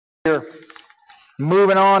We're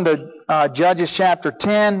moving on to Judges chapter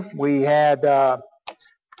 10. We had to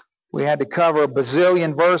cover a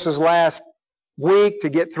bazillion verses last week to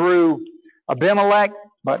get through Abimelech,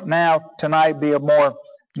 but now tonight be a more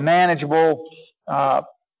manageable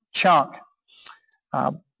chunk.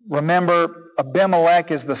 Remember,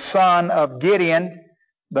 Abimelech is the son of Gideon,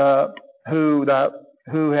 who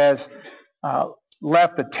has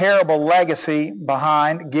left a terrible legacy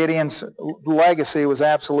behind. Gideon's legacy was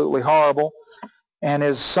absolutely horrible, and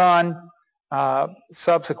his son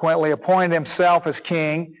subsequently appointed himself as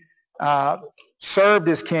king, served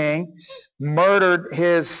as king, murdered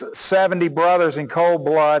his 70 brothers in cold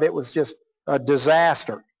blood. It was just a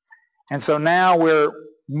disaster. And so now we're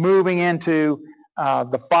moving into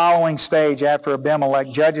the following stage after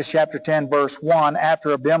Abimelech. Judges chapter 10, verse 1.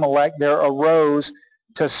 After Abimelech, there arose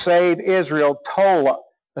to save Israel Tola,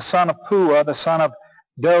 the son of Puah, the son of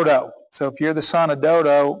Dodo. So if you're the son of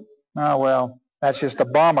Dodo, oh well, that's just a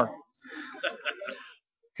bummer.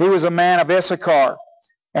 He was a man of Issachar,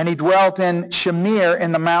 and he dwelt in Shamir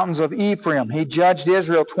in the mountains of Ephraim. He judged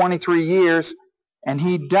Israel 23 years, and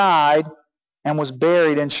he died and was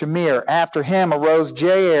buried in Shamir. After him arose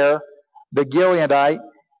Jair, the Gileadite,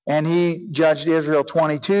 and he judged Israel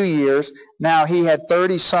 22 years. Now he had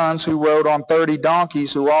 30 sons who rode on 30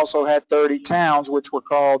 donkeys, who also had 30 towns, which were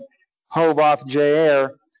called Hovath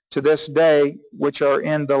Jair to this day, which are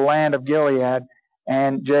in the land of Gilead.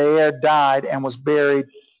 And Jair died and was buried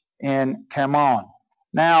in Kamon.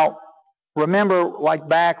 Now, remember, like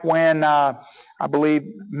back when I believe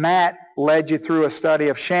Matt led you through a study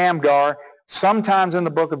of Shamgar, sometimes in the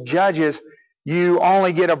book of Judges, you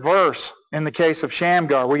only get a verse in the case of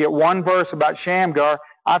Shamgar. We get one verse about Shamgar.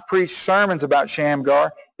 I've preached sermons about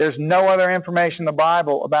Shamgar. There's no other information in the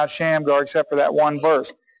Bible about Shamgar except for that one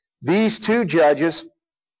verse. These two judges,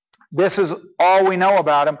 this is all we know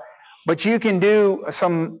about them. But you can do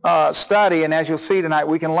some study, and as you'll see tonight,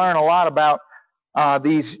 we can learn a lot about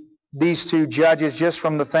these two judges just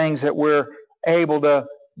from the things that we're able to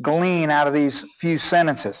glean out of these few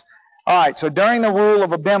sentences. All right, so during the rule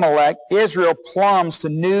of Abimelech, Israel plumbs to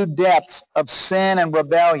new depths of sin and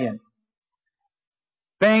rebellion.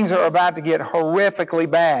 Things are about to get horrifically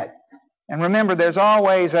bad. And remember, there's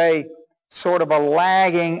always a sort of a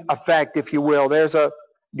lagging effect, if you will.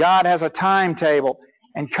 God has a timetable,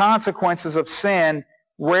 and consequences of sin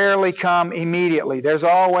rarely come immediately. There's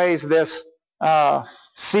always this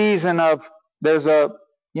season of, there's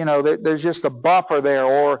just a buffer there,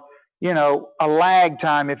 or a lag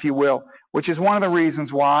time, if you will, which is one of the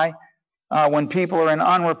reasons why when people are in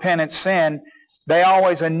unrepentant sin, they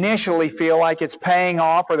always initially feel like it's paying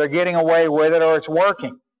off, or they're getting away with it, or it's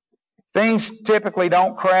working. Things typically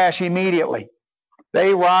don't crash immediately.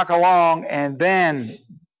 They rock along, and then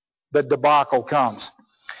the debacle comes.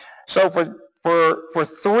 So for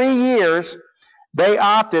 3 years,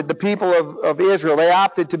 the people of Israel, they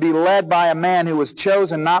opted to be led by a man who was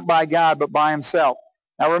chosen not by God, but by himself.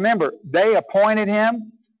 Now remember, they appointed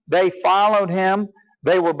him, they followed him,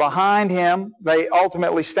 they were behind him, they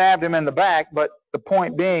ultimately stabbed him in the back, but the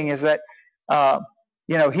point being is that,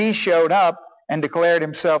 he showed up and declared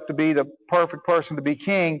himself to be the perfect person to be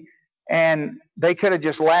king, and they could have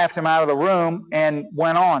just laughed him out of the room and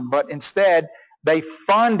went on. But instead, they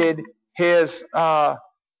funded his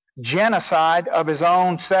genocide of his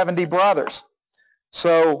own 70 brothers.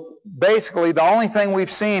 So basically, the only thing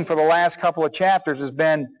we've seen for the last couple of chapters has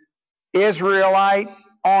been Israelite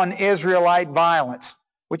on Israelite violence,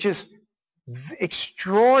 which is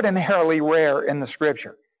extraordinarily rare in the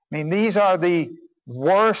Scripture. I mean, these are the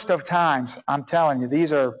worst of times. I'm telling you,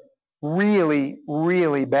 these are really,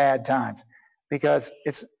 really bad times, because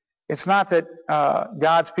it's not that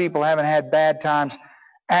God's people haven't had bad times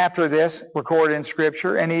after this recorded in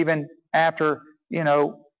Scripture, and even after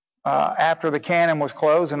after the canon was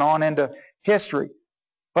closed and on into history.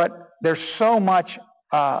 But there's so much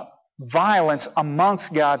violence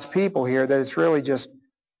amongst God's people here that it's really just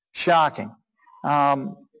shocking.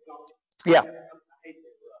 Yeah.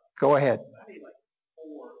 Go ahead.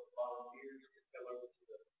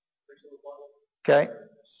 Okay.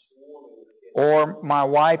 Or my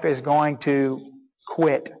wife is going to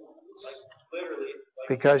quit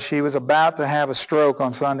because she was about to have a stroke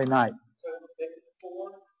on Sunday night.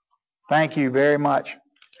 Thank you very much.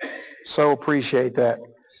 So appreciate that.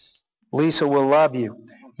 Lisa will love you.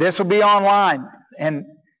 This will be online. And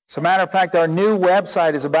as a matter of fact, our new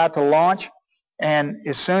website is about to launch. And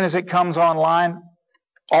as soon as it comes online,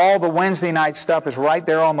 all the Wednesday night stuff is right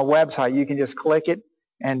there on the website. You can just click it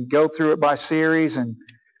and go through it by series. And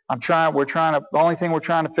the only thing we're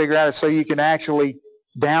trying to figure out is so you can actually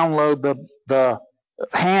download the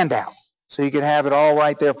handout, so you can have it all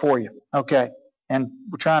right there for you. Okay, and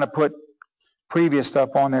we're trying to put previous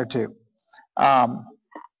stuff on there too.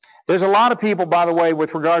 There's a lot of people, by the way,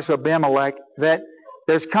 with regards to Abimelech, that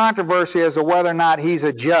there's controversy as to whether or not he's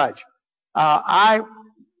a judge. I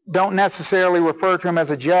don't necessarily refer to him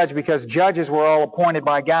as a judge because judges were all appointed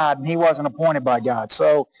by God and he wasn't appointed by God.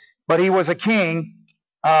 So, but he was a king.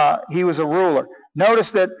 He was a ruler.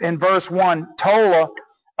 Notice that in verse 1, Tola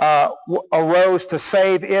arose to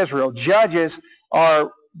save Israel. Judges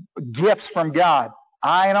are gifts from God.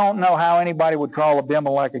 I don't know how anybody would call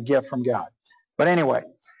Abimelech a gift from God. But anyway,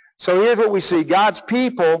 so here's what we see. God's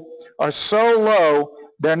people are so low,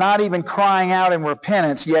 they're not even crying out in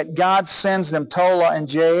repentance, yet God sends them Tola and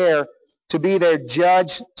Jair to be their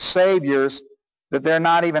judge saviors that they're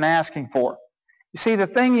not even asking for. You see, the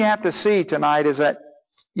thing you have to see tonight is that,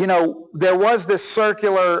 you know, there was this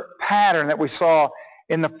circular pattern that we saw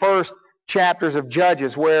in the first chapters of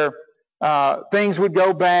Judges where things would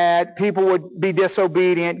go bad, people would be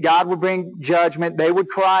disobedient, God would bring judgment, they would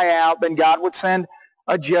cry out, then God would send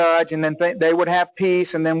a judge, and then they would have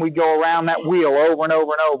peace, and then we'd go around that wheel over and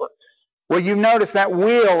over and over. Well, you notice that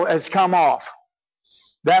wheel has come off.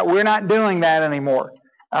 That we're not doing that anymore.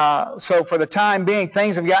 So for the time being,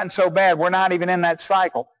 things have gotten so bad, we're not even in that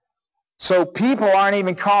cycle. So people aren't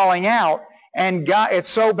even calling out, and God, it's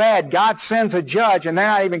so bad, God sends a judge, and they're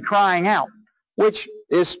not even crying out, which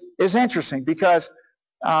is interesting because,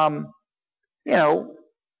 you know,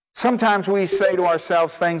 sometimes we say to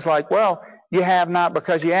ourselves things like, well, you have not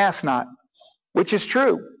because you ask not, which is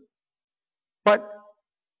true. But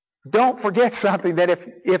don't forget something, that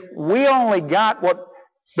if we only got what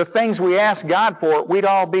the things we ask God for, we'd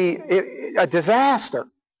all be a disaster.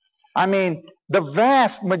 I mean, the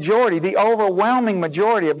vast majority, the overwhelming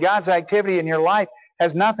majority of God's activity in your life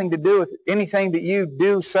has nothing to do with anything that you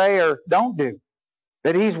do, say, or don't do.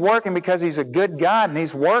 That he's working because he's a good God, and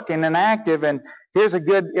he's working and active. And here's a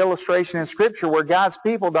good illustration in Scripture where God's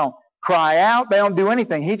people don't cry out, they don't do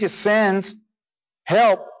anything. He just sends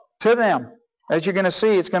help to them. As you're going to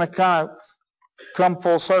see, it's going to kind of come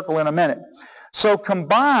full circle in a minute. So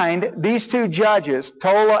combined, these two judges,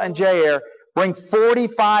 Tola and Jair, bring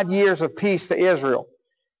 45 years of peace to Israel.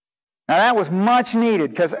 Now that was much needed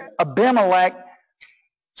because Abimelech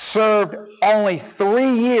served only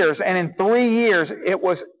 3 years, and in 3 years it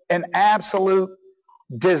was an absolute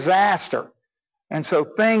disaster. And so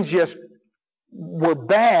things just were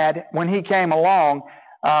bad when he came along.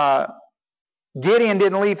 Gideon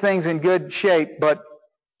didn't leave things in good shape, but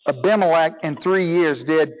Abimelech in 3 years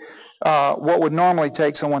did what would normally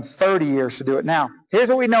take someone 30 years to do it. Now, here's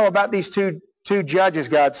what we know about these two judges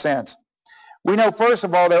God sends. We know, first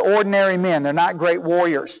of all, they're ordinary men. They're not great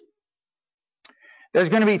warriors. There's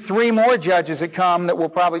going to be 3 more judges that come that we'll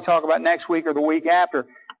probably talk about next week or the week after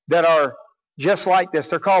that are just like this.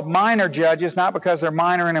 They're called minor judges, not because they're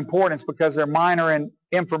minor in importance, because they're minor in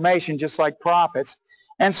information, just like prophets.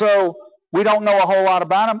 And so we don't know a whole lot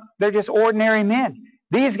about them. They're just ordinary men.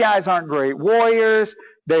 These guys aren't great warriors.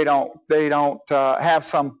 They don't have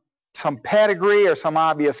some pedigree or some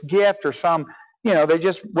obvious gift or some, you know, they're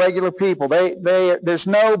just regular people. There's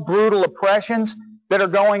no brutal oppressions that are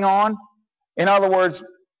going on. In other words,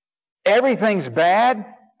 everything's bad,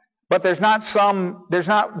 but the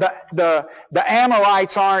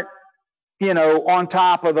Amorites aren't, you know, on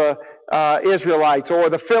top of the Israelites or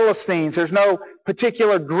the Philistines. There's no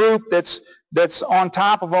particular group that's on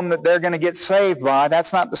top of them that they're going to get saved by.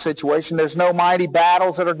 That's not the situation. There's no mighty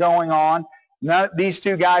battles that are going on. These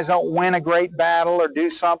two guys don't win a great battle or do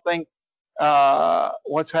something.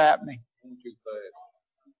 What's happening?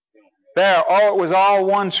 There. Oh, it was all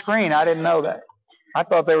one screen. I didn't know that. I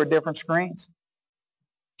thought they were different screens.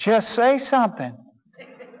 Just say something.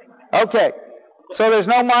 Okay. So there's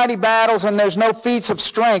no mighty battles and there's no feats of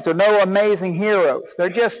strength or no amazing heroes. They're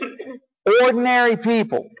just ordinary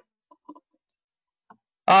people.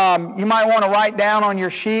 You might want to write down on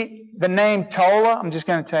your sheet the name Tola. I'm just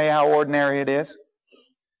going to tell you how ordinary it is.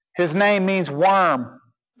 His name means worm.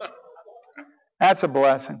 That's a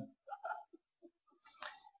blessing.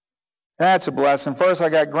 That's a blessing. First I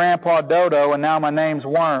got Grandpa Dodo, and now my name's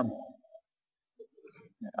Worm.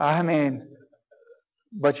 I mean,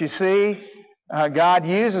 but you see, God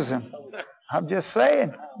uses him. I'm just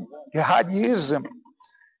saying, God uses him.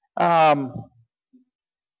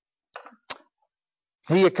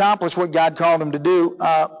 He accomplished what God called him to do.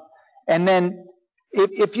 And then,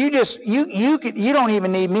 if you just you don't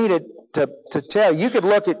even need me to tell. You could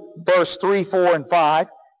look at verse 3, 4, and 5,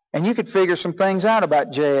 and you could figure some things out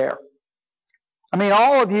about Jair. I mean,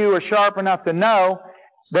 all of you are sharp enough to know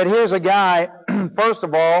that here's a guy. First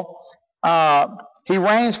of all, He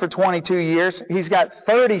reigns for 22 years. He's got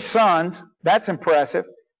 30 sons. That's impressive.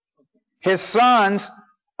 His sons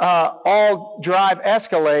all drive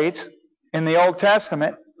Escalades in the Old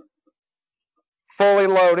Testament, fully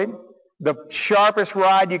loaded. The sharpest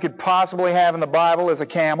ride you could possibly have in the Bible is a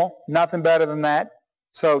camel. Nothing better than that.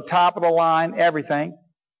 So top of the line, everything.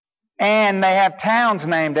 And they have towns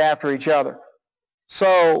named after each other.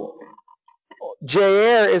 So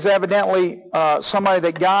Jair is evidently somebody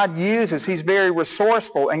that God uses. He's very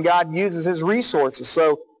resourceful, and God uses his resources.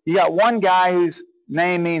 So you got one guy whose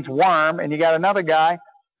name means worm, and you got another guy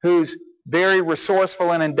who's very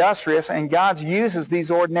resourceful and industrious, and God uses these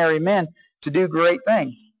ordinary men to do great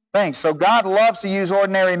things. So God loves to use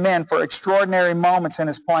ordinary men for extraordinary moments in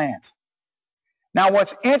his plans. Now,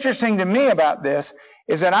 what's interesting to me about this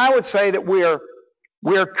is that I would say that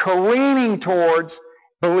we're careening towards,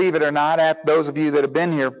 believe it or not, those of you that have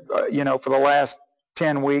been here, for the last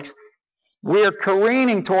 10 weeks, we're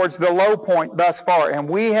careening towards the low point thus far, and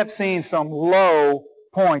we have seen some low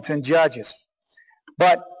points in Judges.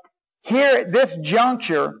 But here at this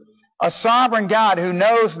juncture, a sovereign God who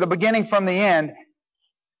knows the beginning from the end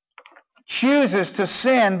chooses to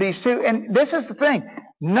send these two. And this is the thing.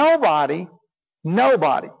 Nobody,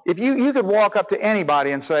 if you could walk up to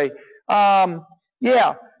anybody and say,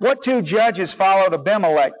 what two judges followed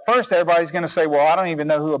Abimelech? First, everybody's going to say, well, I don't even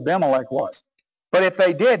know who Abimelech was. But if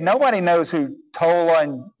they did, nobody knows who Tola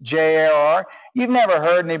and Jair are. You've never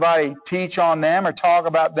heard anybody teach on them or talk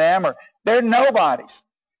about them, or they're nobodies.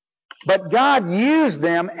 But God used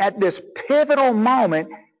them at this pivotal moment.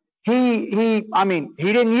 He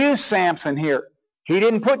didn't use Samson here. He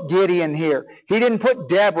didn't put Gideon here. He didn't put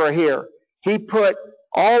Deborah here. He put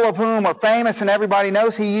all of whom are famous and everybody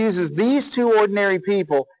knows. He uses these two ordinary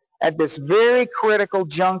people at this very critical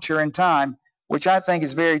juncture in time, which I think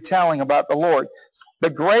is very telling about the Lord. The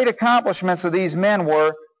great accomplishments of these men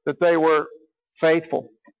were that they were faithful.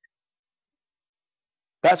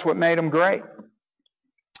 That's what made them great.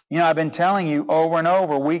 I've been telling you over and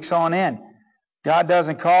over, weeks on end, God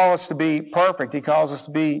doesn't call us to be perfect. He calls us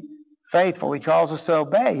to be faithful. He calls us to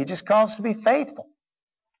obey. He just calls us to be faithful.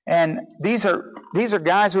 And these are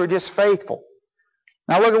guys who are just faithful.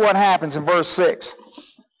 Now look at what happens in verse 6.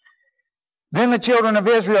 Then the children of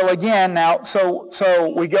Israel again,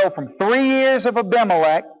 so we go from 3 years of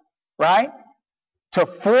Abimelech, right, to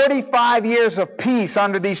 45 years of peace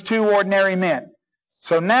under these two ordinary men.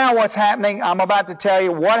 So now what's happening, I'm about to tell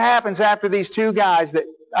you what happens after these two guys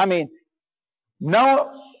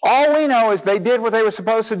all we know is they did what they were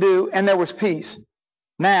supposed to do and there was peace.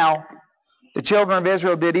 Now, the children of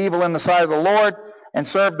Israel did evil in the sight of the Lord and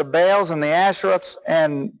served the Baals and the Ashtoreths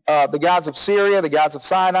and the gods of Syria, the gods of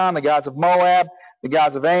Sidon, the gods of Moab, the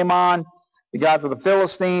gods of Ammon, the gods of the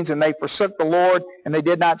Philistines, and they forsook the Lord and they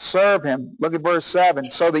did not serve him. Look at verse 7.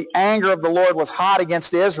 So the anger of the Lord was hot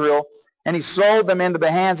against Israel, and he sold them into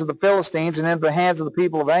the hands of the Philistines and into the hands of the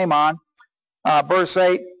people of Ammon. Verse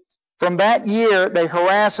 8, from that year they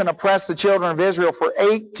harassed and oppressed the children of Israel for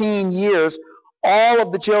 18 years, all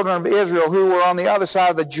of the children of Israel who were on the other side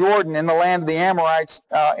of the Jordan in the land of the Amorites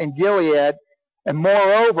in Gilead. And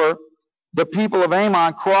moreover, the people of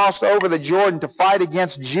Ammon crossed over the Jordan to fight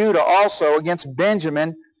against Judah also, against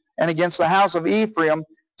Benjamin, and against the house of Ephraim,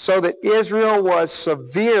 so that Israel was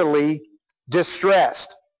severely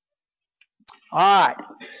distressed. All right,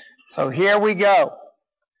 so here we go.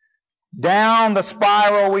 Down the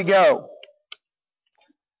spiral we go.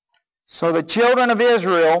 So the children of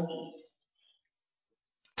Israel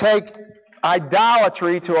take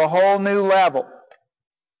idolatry to a whole new level.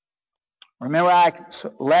 Remember I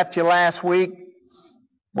left you last week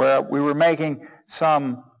where we were making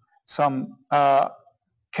some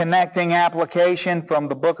connecting application from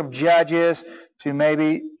the book of Judges to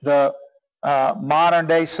maybe the modern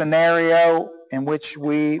day scenario in which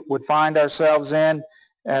we would find ourselves in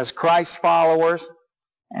as Christ followers.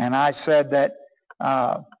 And I said that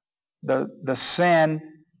the sin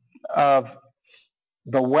of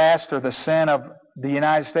the West, or the sin of the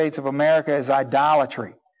United States of America, is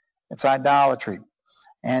idolatry. It's idolatry.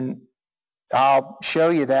 And I'll show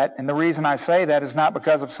you that. And the reason I say that is not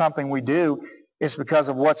because of something we do, it's because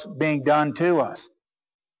of what's being done to us.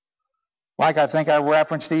 Like I think I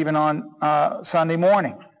referenced even on Sunday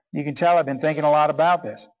morning. You can tell I've been thinking a lot about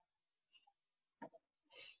this.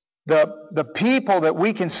 The people that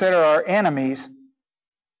we consider our enemies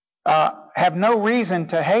have no reason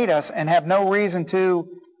to hate us and have no reason to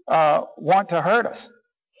want to hurt us.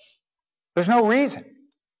 There's no reason.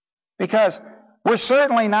 Because we're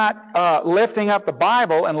certainly not lifting up the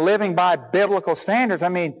Bible and living by biblical standards. I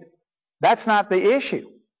mean, that's not the issue.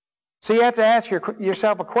 So you have to ask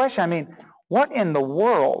yourself a question. I mean, What in the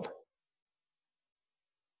world?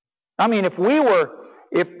 I mean, if we were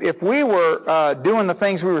doing the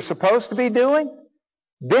things we were supposed to be doing,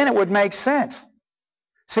 then it would make sense.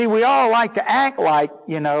 See, we all like to act like,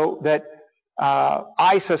 that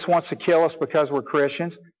ISIS wants to kill us because we're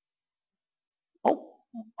Christians. Oh,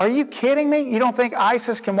 are you kidding me? You don't think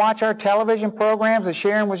ISIS can watch our television programs that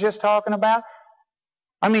Sharon was just talking about?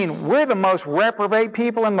 I mean, we're the most reprobate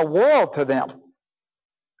people in the world to them.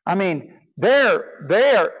 I mean,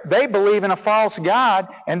 they believe in a false God,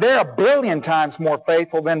 and they're 1 billion times more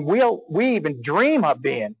faithful than we even dream of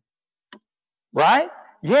being. Right?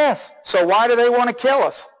 Yes. So why do they want to kill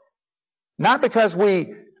us? Not because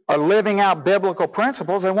we are living out biblical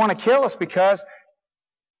principles. They want to kill us because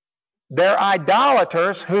they're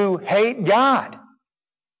idolaters who hate God.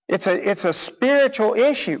 It's a spiritual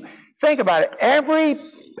issue. Think about it.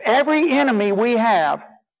 Every enemy we have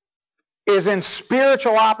is in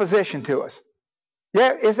spiritual opposition to us.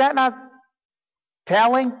 Yeah, is that not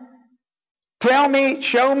telling? Show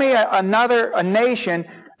me a nation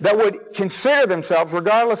that would consider themselves,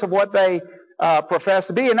 regardless of what they profess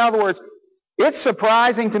to be. In other words, it's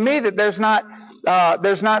surprising to me that there's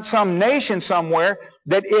not some nation somewhere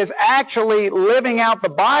that is actually living out the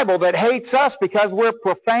Bible that hates us because we're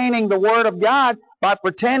profaning the Word of God by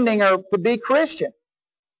pretending to be Christian.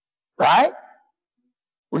 Right?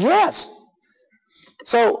 Well, yes.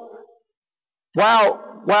 So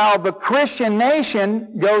while the Christian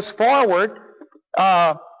nation goes forward,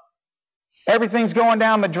 everything's going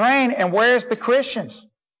down the drain, and where's the Christians?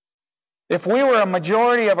 If we were a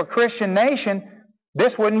majority of a Christian nation,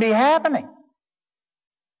 this wouldn't be happening.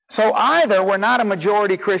 So either we're not a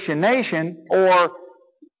majority Christian nation, or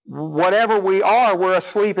whatever we are, we're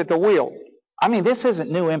asleep at the wheel. I mean, this isn't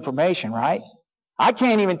new information, right? I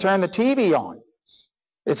can't even turn the TV on.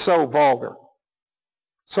 It's so vulgar.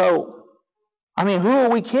 So, I mean, who are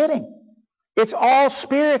we kidding? It's all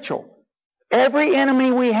spiritual. Every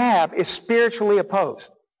enemy we have is spiritually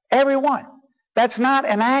opposed. Every one. That's not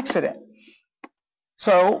an accident.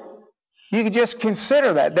 So, you can just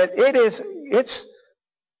consider that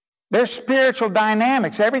there's spiritual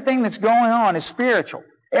dynamics. Everything that's going on is spiritual.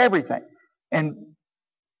 Everything. And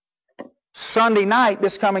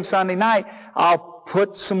this coming Sunday night, I'll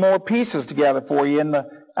put some more pieces together for you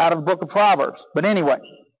out of the book of Proverbs. But anyway,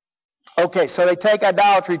 okay, so they take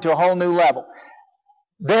idolatry to a whole new level.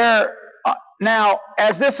 Now,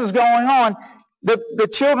 as this is going on, the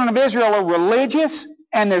children of Israel are religious,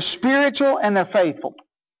 and they're spiritual, and they're faithful.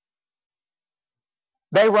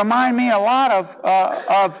 They remind me a lot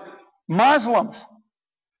of Muslims.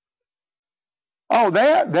 Oh,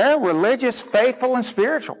 they're religious, faithful, and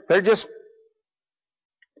spiritual. They're just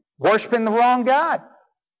worshiping the wrong God.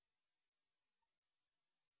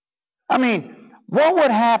 I mean, what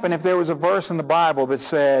would happen if there was a verse in the Bible that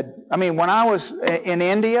said, when I was in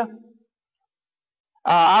India,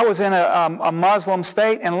 I was in a Muslim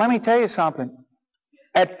state, and let me tell you something.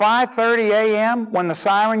 At 5:30 a.m., when the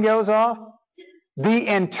siren goes off, the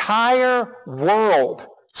entire world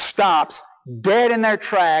stops dead in their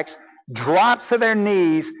tracks, drops to their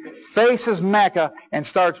knees, faces Mecca, and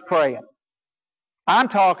starts praying. I'm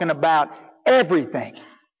talking about everything.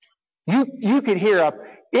 You could hear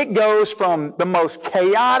it goes from the most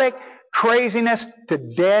chaotic craziness to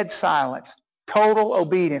dead silence, total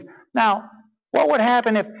obedience. Now, what would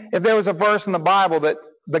happen if there was a verse in the Bible that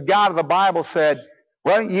the God of the Bible said,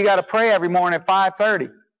 well, you got to pray every morning at 5:30?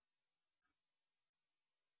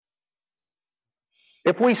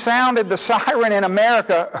 If we sounded the siren in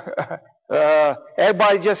America,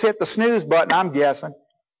 everybody just hit the snooze button, I'm guessing.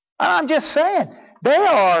 I'm just saying, they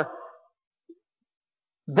are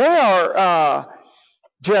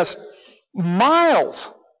just miles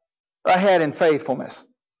ahead in faithfulness.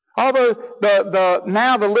 Although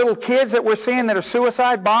now the little kids that we're seeing that are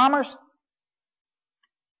suicide bombers,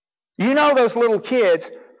 those little kids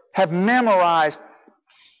have memorized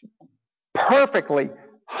perfectly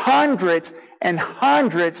hundreds and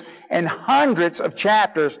hundreds and hundreds of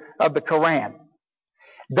chapters of the Quran.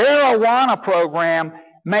 Their Awana program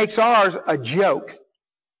makes ours a joke.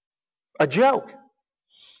 A joke.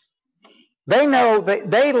 They know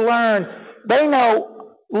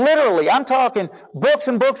literally, I'm talking books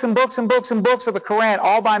and books and books and books and books of the Quran,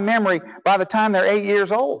 all by memory, by the time they're 8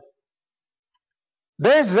 years old.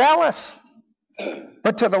 They're zealous,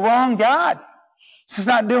 but to the wrong God. This is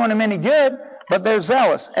not doing them any good, but they're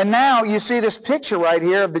zealous. And now you see this picture right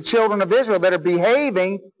here of the children of Israel that are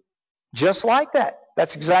behaving just like that.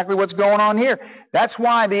 That's exactly what's going on here. That's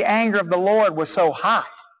why the anger of the Lord was so hot.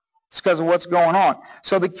 It's because of what's going on.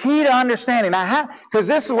 So the key to understanding, because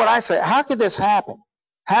this is what I say, how could this happen?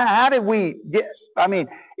 How did we get, I mean,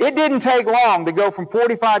 it didn't take long to go from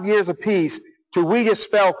 45 years of peace to we just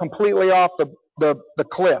fell completely off the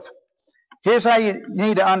cliff. Here's how you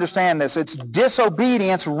need to understand this. It's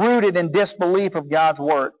disobedience rooted in disbelief of God's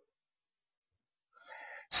word.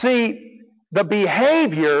 See, the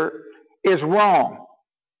behavior is wrong.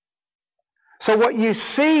 So what you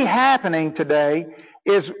see happening today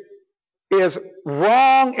is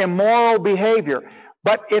wrong, immoral behavior.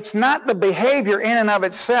 But it's not the behavior in and of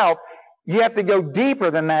itself. You have to go deeper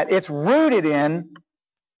than that. It's rooted in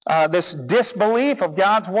this disbelief of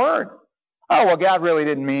God's word. Oh, well, God really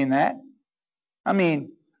didn't mean that. I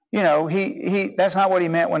mean, you know, that's not what he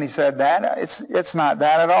meant when he said that. It's not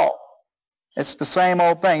that at all. It's the same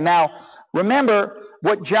old thing. Now, remember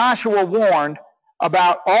what Joshua warned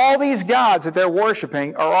about all these gods that they're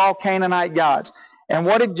worshiping are all Canaanite gods. And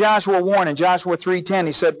what did Joshua warn in Joshua 3:10?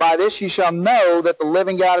 He said, by this you shall know that the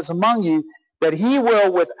living God is among you, that he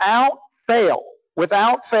will without fail,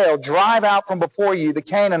 drive out from before you the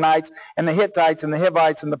Canaanites and the Hittites and the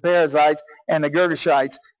Hivites and the Perizzites and the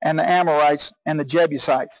Girgashites and the Amorites and the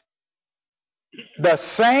Jebusites. The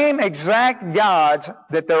same exact gods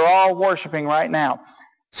that they're all worshiping right now.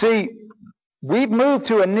 See, we've moved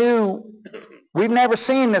to we've never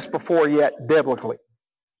seen this before yet biblically.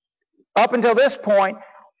 Up until this point,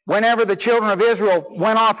 whenever the children of Israel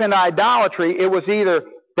went off into idolatry, it was either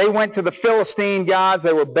they went to the Philistine gods,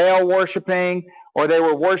 they were Baal worshiping, or they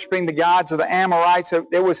were worshiping the gods of the Amorites.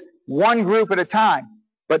 It was one group at a time.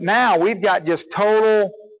 But now we've got just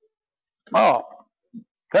total,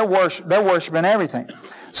 they're worshiping everything.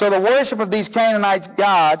 So the worship of these Canaanite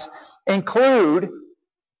gods include,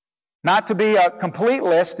 not to be a complete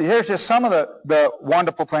list, here's just some of the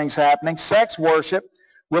wonderful things happening: sex worship,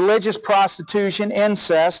 religious prostitution,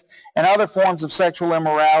 incest, and other forms of sexual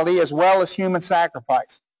immorality, as well as human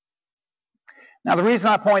sacrifice. Now, the reason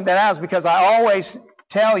I point that out is because I always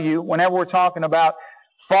tell you, whenever we're talking about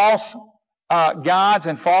false gods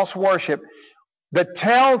and false worship, the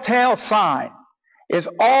telltale sign is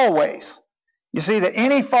always, you see, that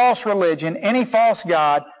any false religion, any false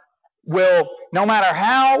god will, no matter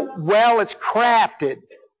how well it's crafted,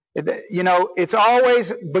 you know, it's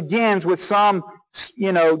always begins with some,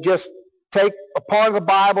 you know, just take a part of the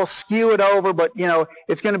Bible, skew it over, but, you know,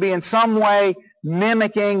 it's going to be in some way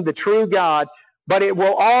mimicking the true God, but it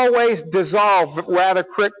will always dissolve rather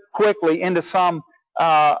quickly into some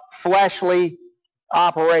fleshly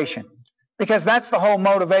operation, because that's the whole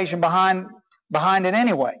motivation behind it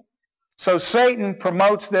anyway. So Satan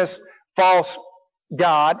promotes this false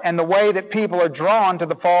god, and the way that people are drawn to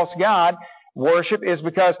the false god worship is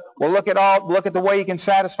because, well, look at the way you can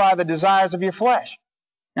satisfy the desires of your flesh.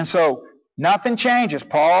 And so nothing changes.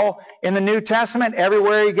 Paul in the New Testament,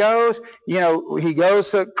 everywhere he goes, you know, he goes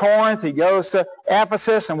to Corinth, he goes to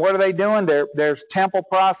Ephesus, and what are they doing? There's temple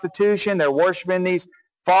prostitution. They're worshiping these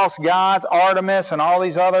false gods, Artemis and all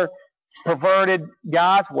these other perverted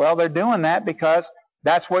gods. Well, they're doing that because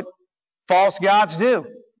that's what false gods do.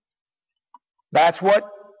 That's what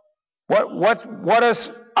does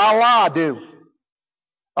Allah do?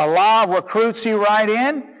 Allah recruits you right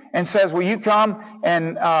in and says, will you come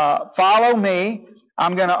and follow me?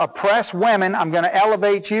 I'm going to oppress women. I'm going to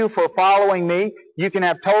elevate you for following me. You can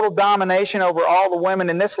have total domination over all the women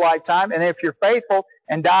in this lifetime. And if you're faithful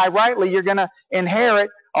and die rightly, you're going to inherit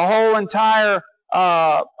a whole entire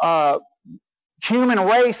human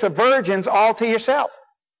race of virgins all to yourself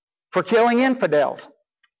for killing infidels.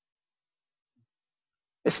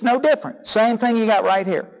 It's no different. Same thing you got right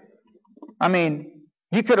here. I mean,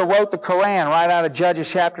 you could have wrote the Quran right out of Judges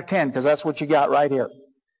chapter 10, because that's what you got right here.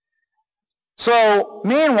 So,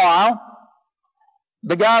 meanwhile,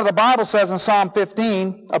 the God of the Bible says in Psalm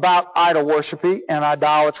 15 about idol worshiping and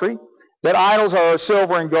idolatry, that idols are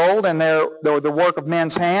silver and gold, and they're the work of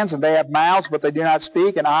men's hands, and they have mouths, but they do not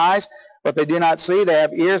speak, and eyes, but they do not see. They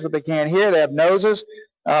have ears, but they can't hear. They have noses,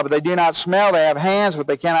 but they do not smell. They have hands, but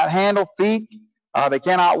they cannot handle. Feet, they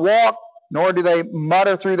cannot walk, nor do they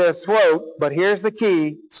mutter through their throat. But here's the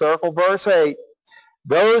key, circle verse 8.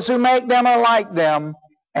 Those who make them are like them,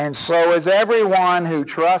 and so is everyone who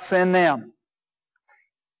trusts in them.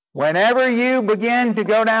 Whenever you begin to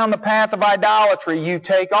go down the path of idolatry, you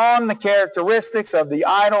take on the characteristics of the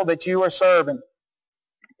idol that you are serving.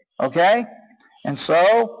 Okay? And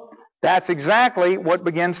so that's exactly what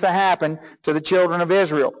begins to happen to the children of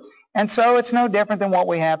Israel. And so it's no different than what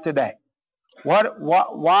we have today.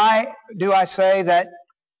 Why do I say that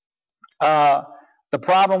the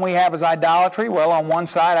problem we have is idolatry? Well, on one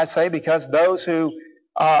side I say because those who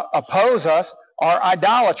oppose us are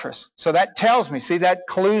idolatrous. So that tells me, see, that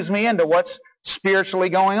clues me into what's spiritually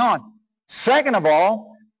going on. Second of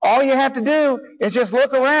all, All you have to do is just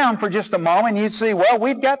look around for just a moment and you see, well,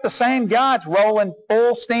 we've got the same gods rolling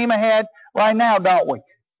full steam ahead right now, don't we?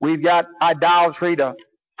 We've got idolatry to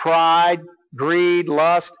pride, greed,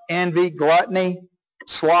 lust, envy, gluttony,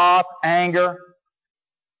 sloth, anger.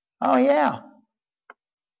 Oh, yeah.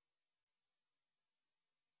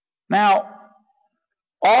 Now,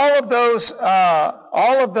 all of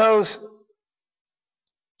those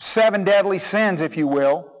 7 deadly sins, if you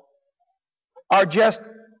will, are just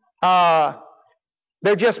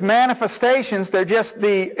they're just manifestations. They're just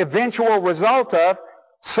the eventual result of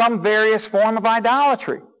some various form of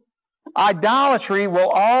idolatry. Idolatry will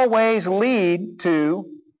always lead to,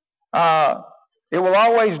 it will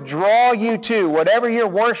always draw you to whatever you're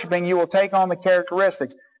worshiping. You will take on the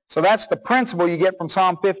characteristics. So that's the principle you get from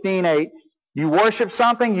Psalm 15:8. You worship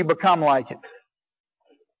something, you become like it.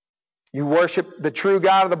 You worship the true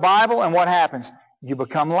God of the Bible, and what happens? You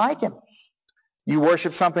become like Him. You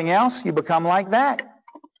worship something else, you become like that.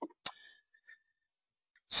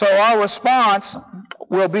 So our response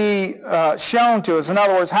will be shown to us. In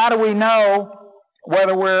other words, how do we know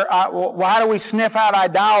whether how do we sniff out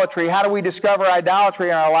idolatry? How do we discover idolatry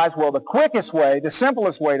in our lives? Well, the quickest way, the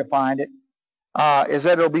simplest way to find it is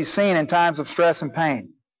that it will be seen in times of stress and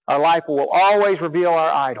pain. Our life will always reveal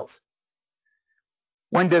our idols.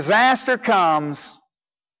 When disaster comes,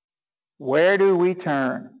 where do we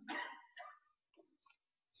turn?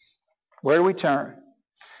 Where do we turn?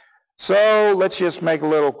 So let's just make a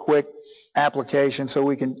little quick application so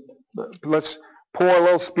we can, let's pour a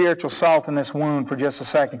little spiritual salt in this wound for just a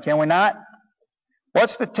second. Can we not?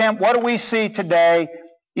 What do we see today,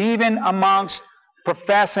 even amongst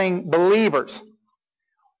professing believers?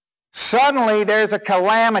 Suddenly there's a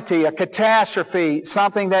calamity, a catastrophe,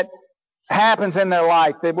 something that happens in their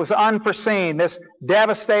life that was unforeseen, this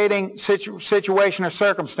devastating situation or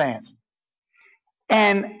circumstance.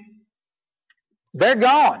 And they're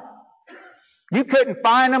gone. You couldn't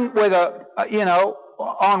find them with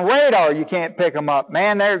on radar. You can't pick them up.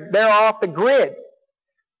 Man, they're off the grid.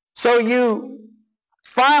 So you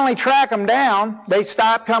finally track them down. They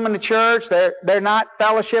stop coming to church. They're not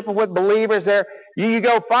fellowshipping with believers. You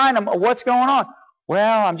go find them. What's going on?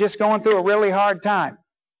 Well, I'm just going through a really hard time.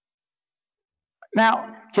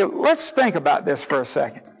 Now, let's think about this for a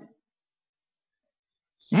second.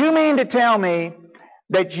 You mean to tell me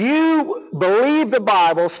that you believe the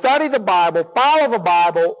Bible, study the Bible, follow the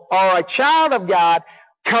Bible, are a child of God,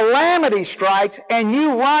 calamity strikes, and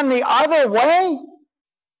you run the other way?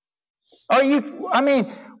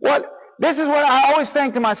 This is what I always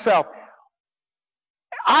think to myself.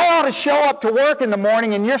 I ought to show up to work in the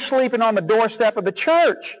morning and you're sleeping on the doorstep of the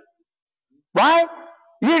church. Right?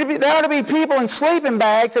 There ought to be people in sleeping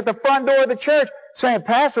bags at the front door of the church saying,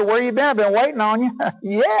 Pastor, where you been? I've been waiting on you.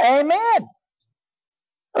 Yeah, amen.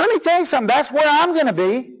 Let me tell you something. That's where I'm going to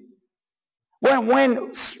be.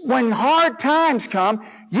 When hard times come,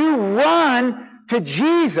 you run to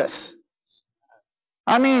Jesus.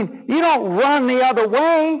 You don't run the other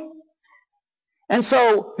way. And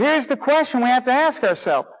so here's the question we have to ask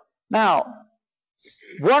ourselves. Now,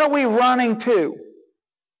 what are we running to?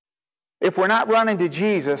 If we're not running to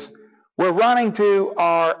Jesus, we're running to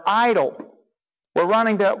our idol. We're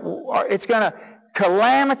running to, it's going to,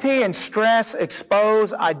 calamity and stress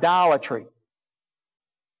expose idolatry.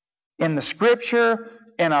 In the Scripture,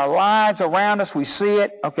 in our lives, around us, we see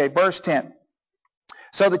it. Okay, verse 10.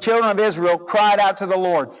 So the children of Israel cried out to the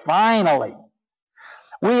Lord, finally,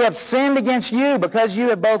 we have sinned against you because we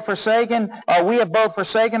have both forsaken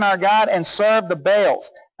our God and served the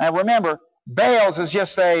Baals. Now remember, Baals is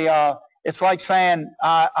just it's like saying,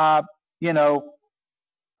 I'm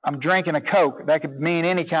drinking a Coke. That could mean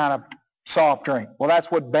any kind of soft drink. Well,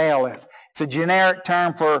 that's what Baal is. It's a generic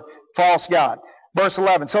term for false god. Verse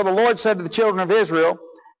 11, so the Lord said to the children of Israel,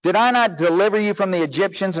 did I not deliver you from the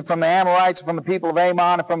Egyptians and from the Amorites and from the people of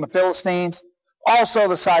Ammon and from the Philistines? Also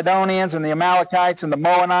the Sidonians and the Amalekites and the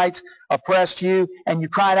Moabites oppressed you, and you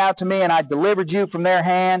cried out to me, and I delivered you from their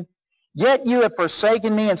hand. Yet you have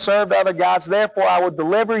forsaken me and served other gods. Therefore I will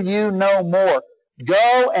deliver you no more.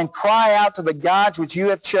 Go and cry out to the gods which you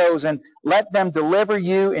have chosen. Let them deliver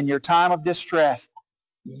you in your time of distress.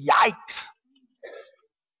 Yikes.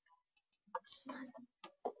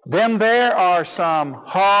 Then there are some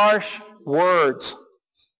harsh words.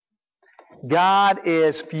 God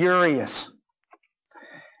is furious.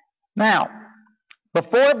 Now,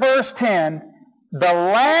 before verse 10, the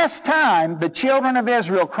last time the children of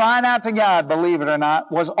Israel cried out to God, believe it or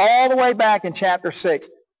not, was all the way back in chapter 6.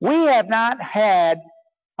 We have not had,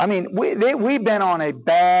 we've been on a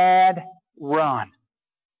bad run.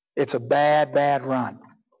 It's a bad, bad run.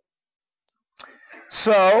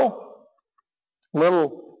 So,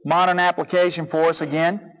 little modern application for us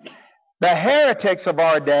again. The heretics of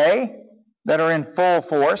our day that are in full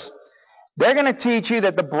force, they're going to teach you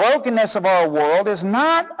that the brokenness of our world is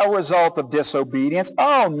not a result of disobedience.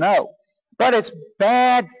 Oh, no. But it's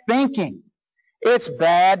bad thinking. It's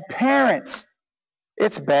bad parents.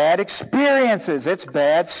 It's bad experiences. It's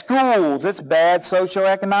bad schools. It's bad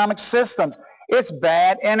socioeconomic systems. It's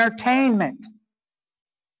bad entertainment.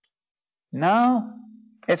 No,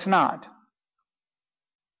 it's not.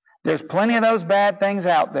 There's plenty of those bad things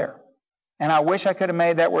out there. And I wish I could have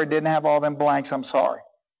made that where it didn't have all them blanks. I'm sorry.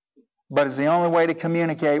 But it's the only way to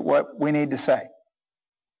communicate what we need to say.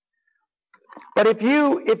 But if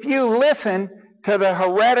you listen to the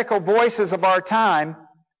heretical voices of our time,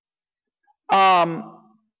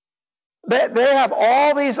 they have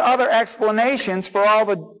all these other explanations for all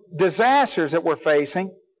the disasters that we're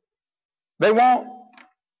facing. They won't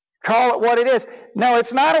call it what it is. No,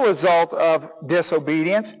 it's not a result of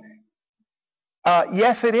disobedience.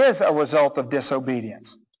 Yes, it is a result of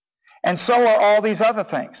disobedience. And so are all these other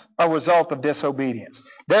things a result of disobedience.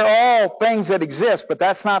 They're all things that exist, but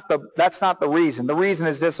that's not the reason. The reason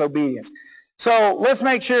is disobedience. So let's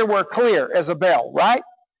make sure we're clear as a bell, right?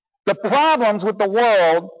 The problems with the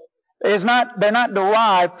world they're not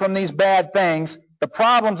derived from these bad things. The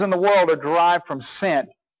problems in the world are derived from sin.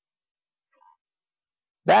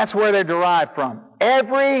 That's where they're derived from.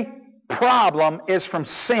 Every problem is from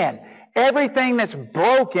sin. Everything that's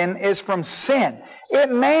broken is from sin. It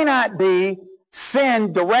may not be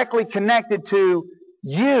sin directly connected to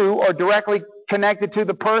you or directly connected to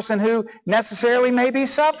the person who necessarily may be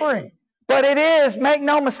suffering. But it is, make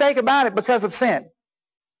no mistake about it, because of sin.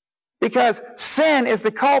 Because sin is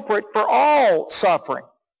the culprit for all suffering.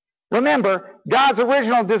 Remember, God's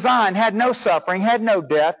original design had no suffering, had no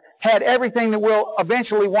death, had everything that we'll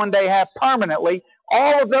eventually one day have permanently.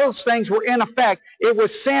 All of those things were in effect. It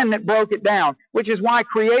was sin that broke it down, which is why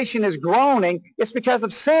creation is groaning. It's because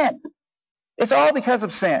of sin. It's all because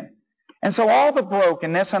of sin. And so all the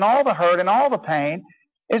brokenness and all the hurt and all the pain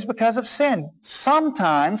is because of sin.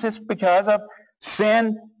 Sometimes it's because of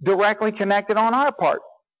sin directly connected on our part.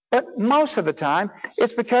 But most of the time,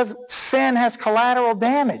 it's because sin has collateral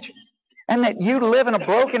damage. And that you live in a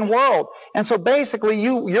broken world. And so basically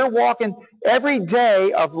you're walking every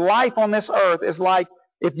day of life on this earth is like,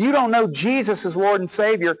 if you don't know Jesus as Lord and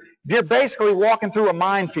Savior, you're basically walking through a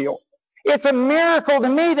minefield. It's a miracle to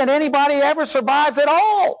me that anybody ever survives at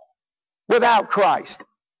all without Christ.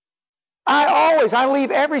 I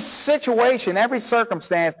leave every situation, every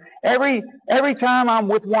circumstance, every time I'm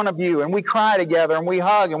with one of you and we cry together and we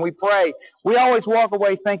hug and we pray, we always walk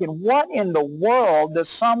away thinking, what in the world does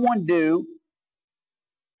someone do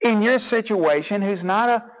in your situation who's not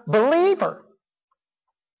a believer?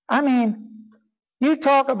 I mean, you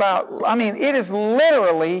talk about, it is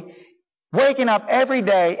literally waking up every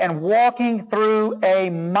day and walking through a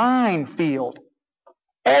minefield.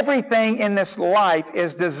 Everything in this life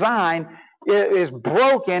is designed, is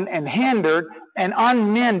broken and hindered and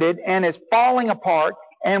unmended and is falling apart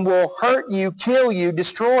and will hurt you, kill you,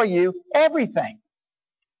 destroy you, everything.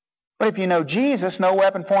 But if you know Jesus, no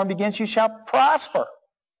weapon formed against you shall prosper.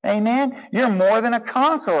 Amen? You're more than a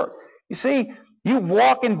conqueror. You see, you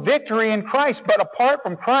walk in victory in Christ, but apart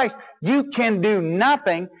from Christ, you can do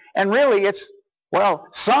nothing. And really it's,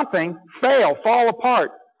 something, fail, fall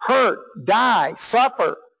apart, hurt, die,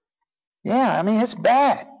 suffer. Yeah, it's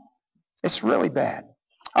bad. It's really bad.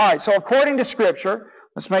 All right, so according to Scripture,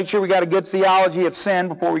 let's make sure we got a good theology of sin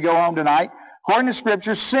before we go home tonight. According to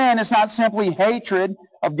Scripture, sin is not simply hatred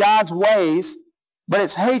of God's ways, but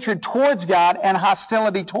it's hatred towards God and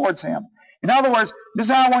hostility towards Him. In other words, this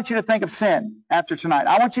is how I want you to think of sin after tonight.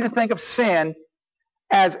 I want you to think of sin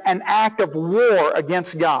as an act of war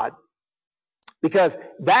against God, because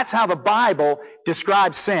that's how the Bible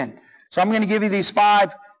describes sin. So I'm going to give you these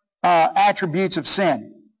 5 attributes of sin.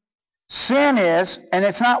 Sin is, and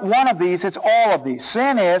it's not one of these, it's all of these.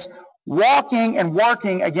 Sin is walking and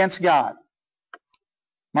working against God.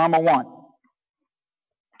 Number 1.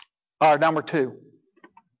 Or number 2.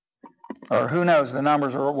 Or who knows the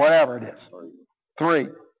numbers or whatever it is. 3.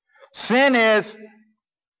 Sin is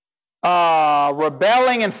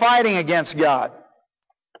rebelling and fighting against God.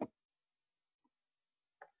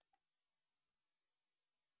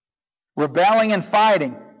 Rebelling and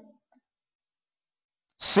fighting.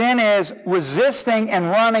 Sin is resisting and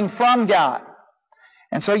running from God.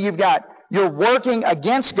 And so you're working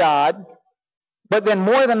against God, but then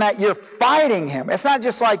more than that, you're fighting Him. It's not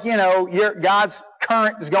just like, God's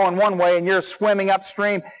current is going one way and you're swimming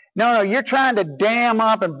upstream. No, you're trying to dam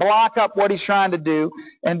up and block up what He's trying to do.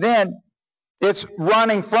 And then it's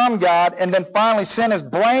running from God. And then finally, sin is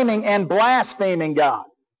blaming and blaspheming God.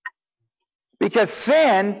 Because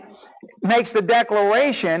sin makes the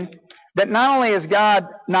declaration that not only is God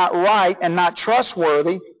not right and not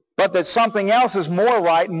trustworthy, but that something else is more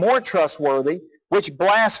right and more trustworthy, which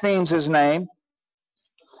blasphemes his name.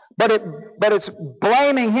 But it's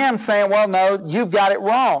blaming him, saying, well, no, you've got it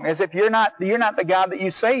wrong, as if you're not the God that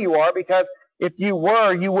you say you are, because if you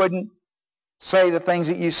were, you wouldn't say the things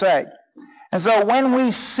that you say. And so when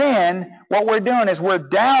we sin, what we're doing is we're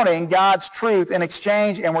doubting God's truth in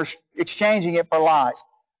exchange, and we're exchanging it for lies.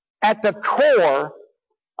 At the core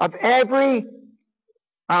of every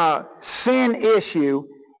sin issue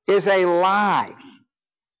is a lie.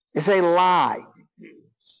 It's a lie.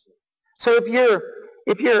 So if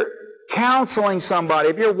you're counseling somebody,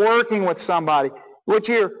 if you're working with somebody,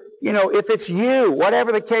 if it's you,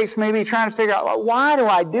 whatever the case may be, trying to figure out, well, why do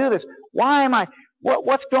I do this? Why am I?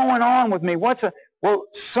 What's going on with me? Well,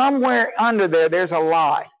 somewhere under there's a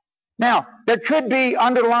lie. Now, there could be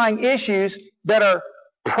underlying issues that are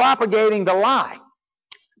propagating the lie.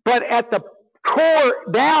 But at the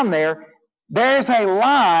core down there's a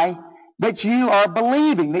lie that you are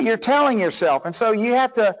believing, that you're telling yourself. And so you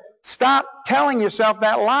have to stop telling yourself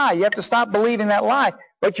that lie. You have to stop believing that lie.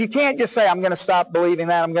 But you can't just say, I'm going to stop believing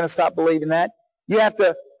that, I'm going to stop believing that. You have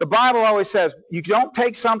to, the Bible always says, you don't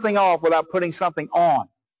take something off without putting something on.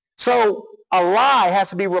 So a lie has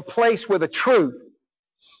to be replaced with a truth.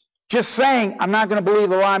 Just saying, I'm not going to believe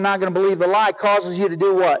the lie, I'm not going to believe the lie, causes you to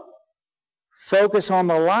do what? Focus on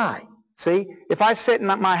the lie. See, if I sit in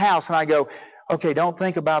my house and I go, okay, don't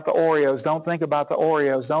think about the Oreos, don't think about the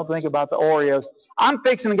Oreos, don't think about the Oreos, I'm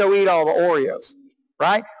fixing to go eat all the Oreos,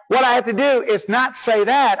 right? What I have to do is not say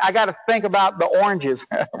that. I got to think about the oranges,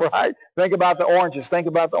 right? Think about the oranges, think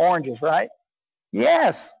about the oranges, right?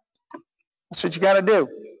 Yes. That's what you got to do.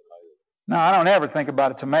 No, I don't ever think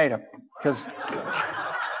about a tomato, because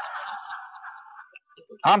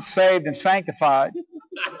I'm saved and sanctified.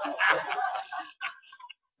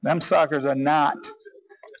 Them suckers are not.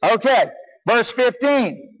 Okay, verse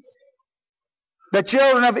 15. The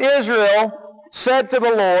children of Israel said to the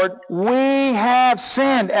Lord, we have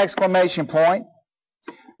sinned, exclamation point.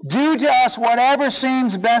 Do to us whatever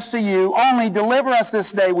seems best to you, only deliver us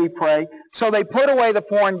this day, we pray. So they put away the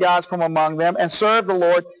foreign gods from among them and served the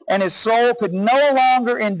Lord, and his soul could no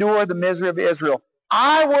longer endure the misery of Israel.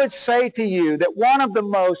 I would say to you that one of the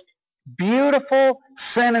most beautiful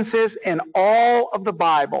sentences in all of the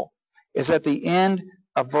Bible is at the end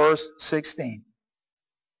of verse 16.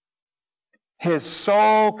 His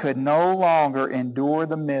soul could no longer endure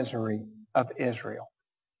the misery of Israel.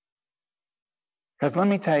 Because let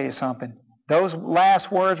me tell you something. Those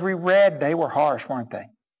last words we read, they were harsh, weren't they?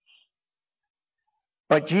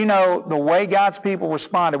 But you know, the way God's people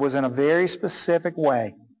responded was in a very specific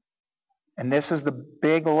way. And this is the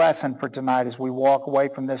big lesson for tonight as we walk away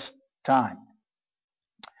from this time.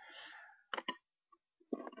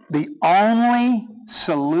 The only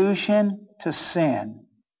solution to sin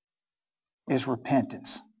is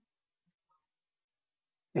repentance.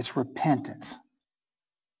 It's repentance.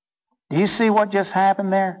 Do you see what just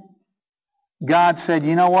happened there? God said,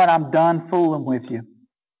 you know what? I'm done fooling with you.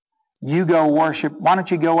 You go worship. Why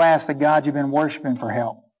don't you go ask the God you've been worshiping for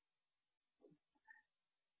help?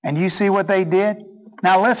 And you see what they did?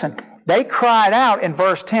 Now listen, they cried out in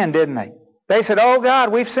verse 10, didn't they? They said, oh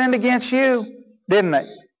God, we've sinned against you, didn't they?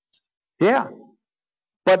 Yeah.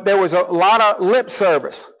 But there was a lot of lip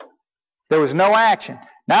service. There was no action.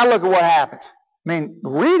 Now look at what happens. I mean,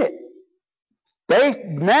 read it.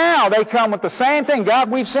 Now they come with the same thing.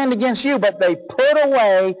 God, we've sinned against you, but they put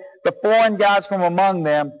away the foreign gods from among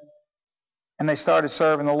them, and they started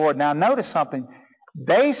serving the Lord. Now notice something.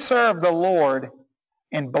 They served the Lord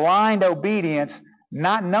in blind obedience,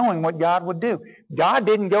 not knowing what God would do. God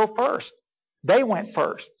didn't go first. They went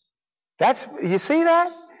first. You see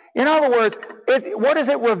that? In other words, what does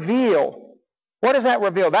it reveal? What does that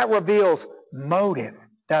reveal? That reveals motive,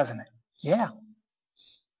 doesn't it? Yeah.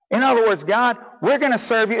 In other words, God, we're going to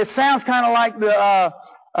serve you. It sounds kind of like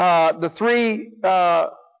the three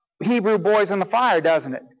Hebrew boys in the fire,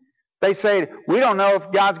 doesn't it? They say, we don't know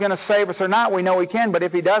if God's going to save us or not. We know he can, but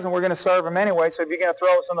if he doesn't, we're going to serve him anyway. So if you're going to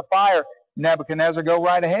throw us in the fire, Nebuchadnezzar, go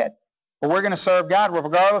right ahead. But we're going to serve God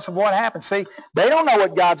regardless of what happens. See, they don't know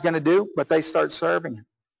what God's going to do, but they start serving him.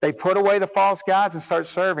 They put away the false gods and start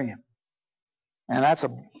serving him. And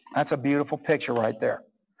that's a beautiful picture right there.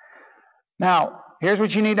 Now, here's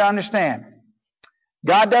what you need to understand.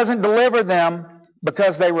 God doesn't deliver them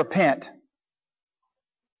because they repent.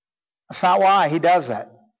 That's not why he does that.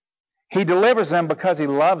 He delivers them because he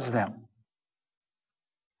loves them.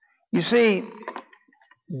 You see,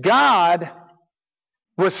 God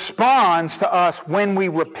responds to us when we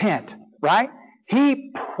repent, right?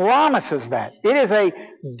 He promises that. It is a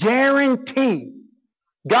guarantee.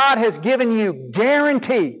 God has given you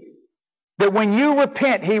guarantee that when you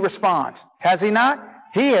repent, He responds. Has He not?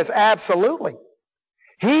 He has absolutely.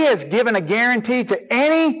 He has given a guarantee to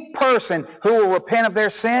any person who will repent of their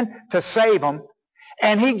sin to save them.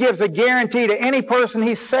 And He gives a guarantee to any person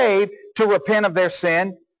He saved to repent of their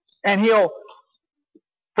sin, and He'll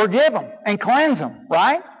forgive them and cleanse them,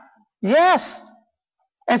 right? Yes.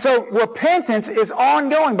 And so repentance is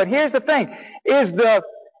ongoing. But here's the thing. Is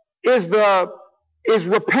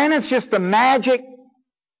repentance just the magic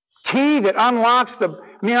key that unlocks the...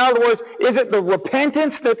 I mean, in other words, is it the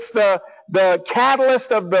repentance that's the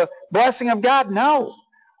catalyst of the blessing of God? No.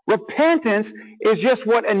 Repentance is just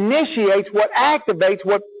what initiates, what activates,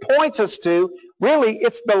 what points us to. Really,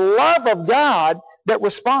 it's the love of God that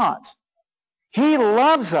responds. He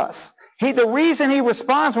loves us. The reason He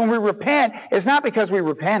responds when we repent is not because we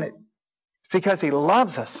repented. It's because He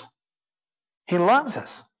loves us. He loves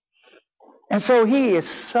us. And so He is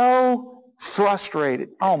so frustrated.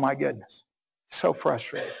 Oh my goodness. So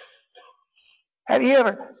frustrated. Have you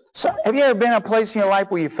ever been in a place in your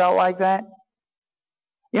life where you felt like that?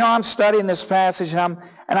 You know, I'm studying this passage and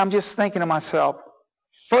I'm just thinking to myself,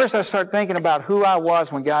 first I start thinking about who I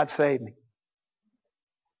was when God saved me.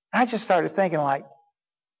 I just started thinking like,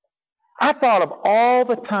 I thought of all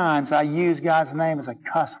the times I used God's name as a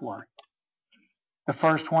cuss word the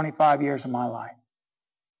first 25 years of my life.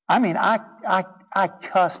 I mean, I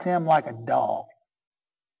cussed Him like a dog.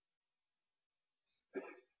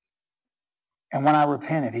 And when I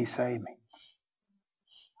repented, He saved me.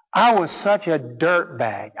 I was such a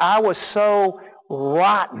dirtbag. I was so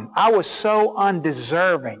rotten. I was so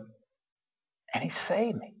undeserving. And He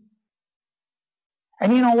saved me.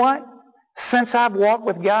 And you know what? Since I've walked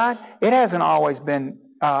with God, it hasn't always been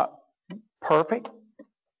perfect.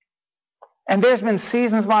 And there's been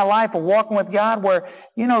seasons of my life of walking with God where,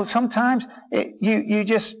 you know, sometimes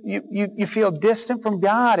you feel distant from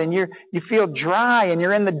God, and you feel dry, and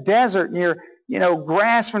you're in the desert, and you're, you know,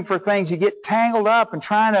 grasping for things. You get tangled up and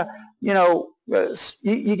trying to, you know,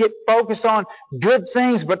 you get focused on good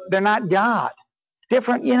things, but they're not God.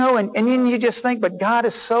 Different, you know, and then you just think, but God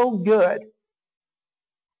is so good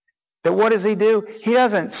that what does He do? He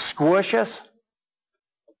doesn't squish us.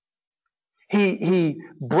 He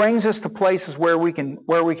brings us to places where we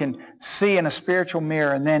can see in a spiritual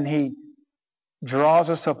mirror, and then He draws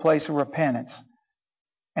us to a place of repentance.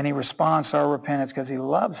 And He responds to our repentance because He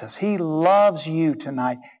loves us. He loves you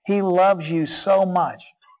tonight. He loves you so much.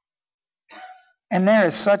 And there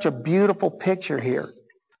is such a beautiful picture here.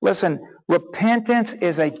 Listen, repentance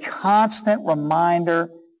is a constant reminder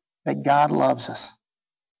that God loves us.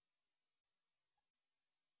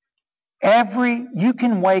 You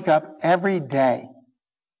can wake up every day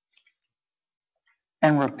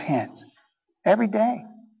and repent. Every day.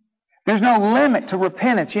 There's no limit to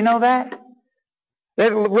repentance. You know that?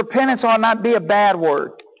 Repentance ought not be a bad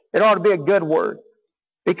word. It ought to be a good word.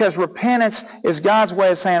 Because repentance is God's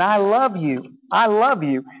way of saying, I love you. I love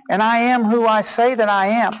you. And I am who I say that I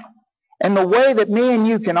am. And the way that me and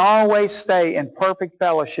you can always stay in perfect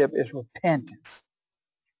fellowship is repentance.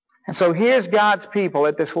 And so here's God's people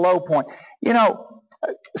at this low point. You know,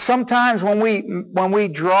 sometimes when we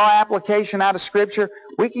draw application out of Scripture,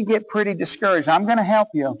 we can get pretty discouraged. I'm going to help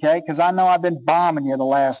you, okay? Because I know I've been bombing you the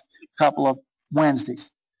last couple of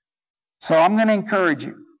Wednesdays. So I'm going to encourage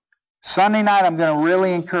you. Sunday night, I'm going to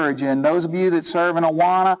really encourage you. And those of you that serve in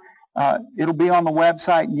Awana, it'll be on the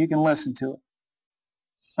website and you can listen to it.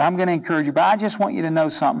 But I'm going to encourage you. But I just want you to know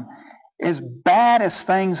something. As bad as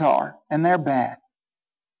things are, and they're bad,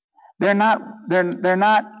 they're not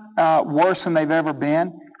worse than they've ever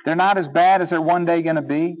been. They're not as bad as they're one day going to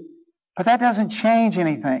be. But that doesn't change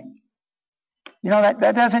anything. You know,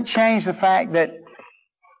 that doesn't change the fact that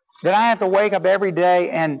I have to wake up every day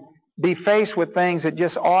and be faced with things that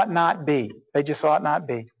just ought not be. They just ought not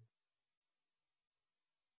be.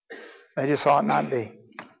 They just ought not be.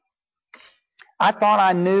 I thought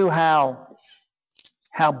I knew how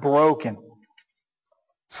broken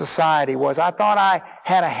society was. I thought I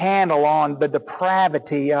had a handle on the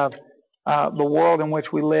depravity of the world in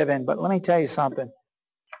which we live in. But let me tell you something.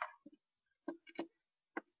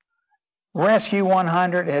 Rescue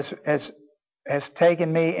 100 has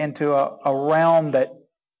taken me into a realm that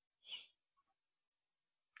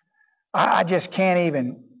I just can't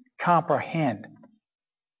even comprehend.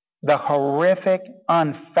 The horrific,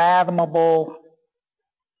 unfathomable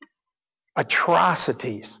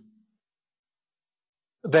atrocities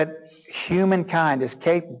that humankind is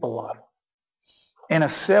capable of in a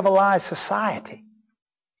civilized society.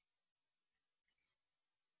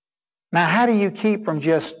 Now, how do you keep from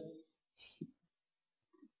just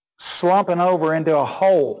slumping over into a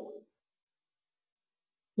hole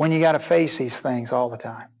when you got to face these things all the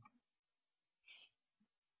time?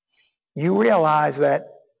 You realize that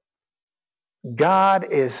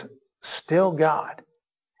God is still God,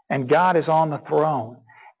 and God is on the throne,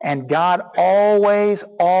 and God always,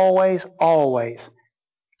 always, always,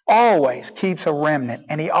 always keeps a remnant,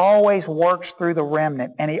 and He always works through the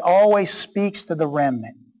remnant, and He always speaks to the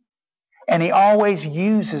remnant, and He always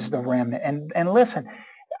uses the remnant. And listen,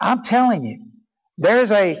 I'm telling you,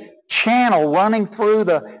 there's a channel running through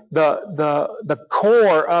the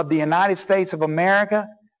core of the United States of America,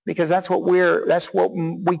 because that's what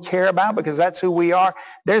we care about, because that's who we are.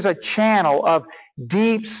 There's a channel of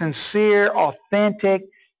deep, sincere, authentic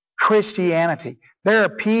Christianity. There are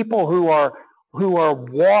people who are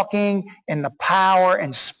walking in the power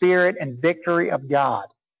and spirit and victory of God.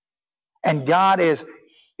 And God is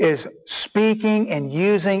speaking and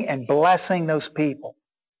using and blessing those people.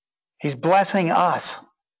 He's blessing us,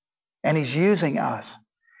 and He's using us.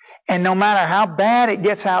 And no matter how bad it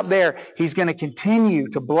gets out there, He's going to continue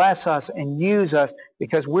to bless us and use us,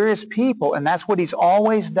 because we're His people, and that's what He's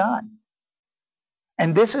always done.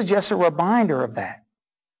 And this is just a reminder of that.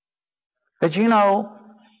 That, you know,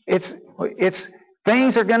 it's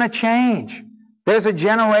things are going to change. There's a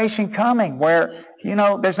generation coming where, you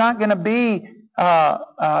know, there's not going to be,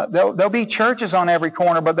 there'll be churches on every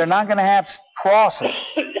corner, but they're not going to have crosses.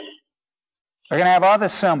 They're going to have other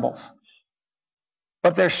symbols.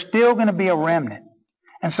 But there's still going to be a remnant.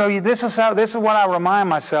 And so this is what I remind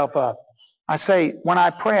myself of. I say, when I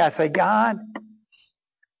pray, I say, God,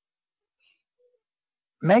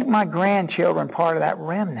 make my grandchildren part of that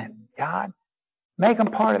remnant. God, make them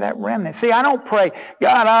part of that remnant. See, I don't pray,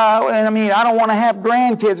 God, I don't want to have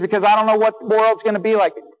grandkids because I don't know what the world's going to be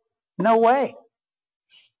like. No way.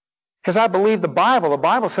 Because I believe the Bible. The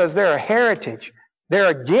Bible says they're a heritage. They're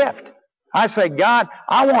a gift. I say, God,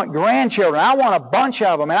 I want grandchildren. I want a bunch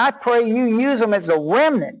of them. And I pray you use them as a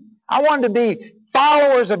remnant. I want them to be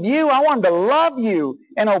followers of you. I want them to love you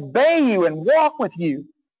and obey you and walk with you,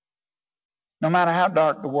 no matter how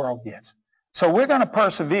dark the world gets. So we're going to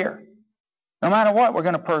persevere. No matter what, we're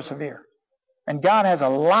going to persevere. And God has a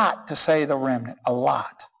lot to say to the remnant. A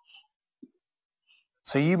lot.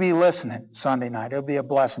 So you be listening Sunday night. It'll be a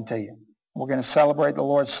blessing to you. We're going to celebrate the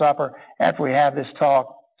Lord's Supper after we have this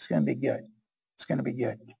talk. It's going to be good. It's going to be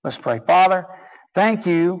good. Let's pray. Father, thank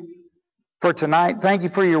you for tonight. Thank you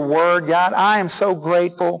for your word, God. I am so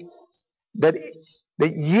grateful that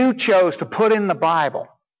you chose to put in the Bible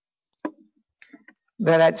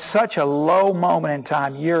that at such a low moment in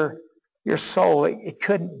time, your soul, it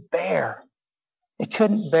couldn't bear. It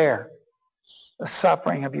couldn't bear the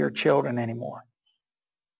suffering of your children anymore.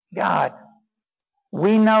 God,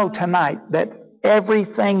 we know tonight that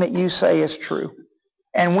everything that you say is true.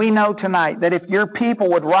 And we know tonight that if your people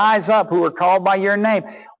would rise up who are called by your name,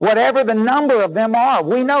 whatever the number of them are,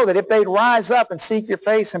 we know that if they'd rise up and seek your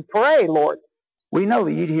face and pray, Lord, we know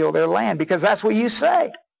that you'd heal their land, because that's what you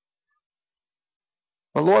say.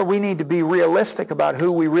 But Lord, we need to be realistic about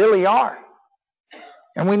who we really are.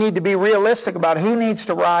 And we need to be realistic about who needs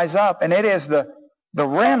to rise up. And it is the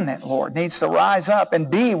remnant, Lord, needs to rise up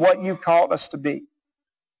and be what you called us to be.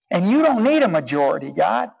 And you don't need a majority,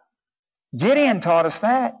 God. Gideon taught us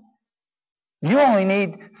that. You only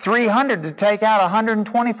need 300 to take out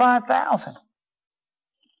 125,000.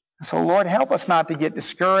 So Lord, help us not to get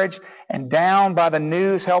discouraged and down by the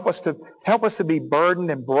news. Help us to be burdened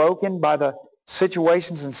and broken by the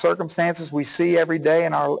situations and circumstances we see every day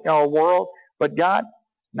in our world. But God,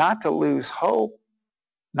 not to lose hope,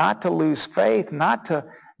 not to lose faith, not to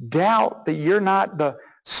doubt that you're not the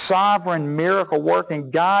sovereign miracle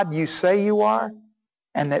working God you say you are.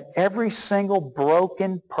 And that every single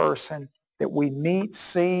broken person that we meet,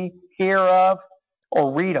 see, hear of,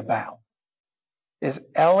 or read about is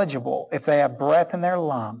eligible, if they have breath in their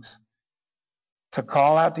lungs, to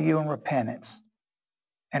call out to you in repentance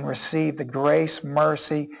and receive the grace,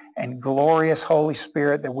 mercy, and glorious Holy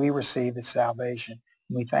Spirit that we received at salvation.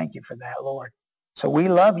 And we thank you for that, Lord. So we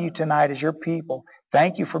love you tonight as your people.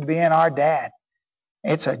 Thank you for being our dad.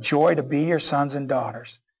 It's a joy to be your sons and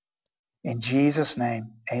daughters. In Jesus'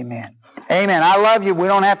 name, amen. Amen. I love you. We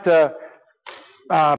don't have to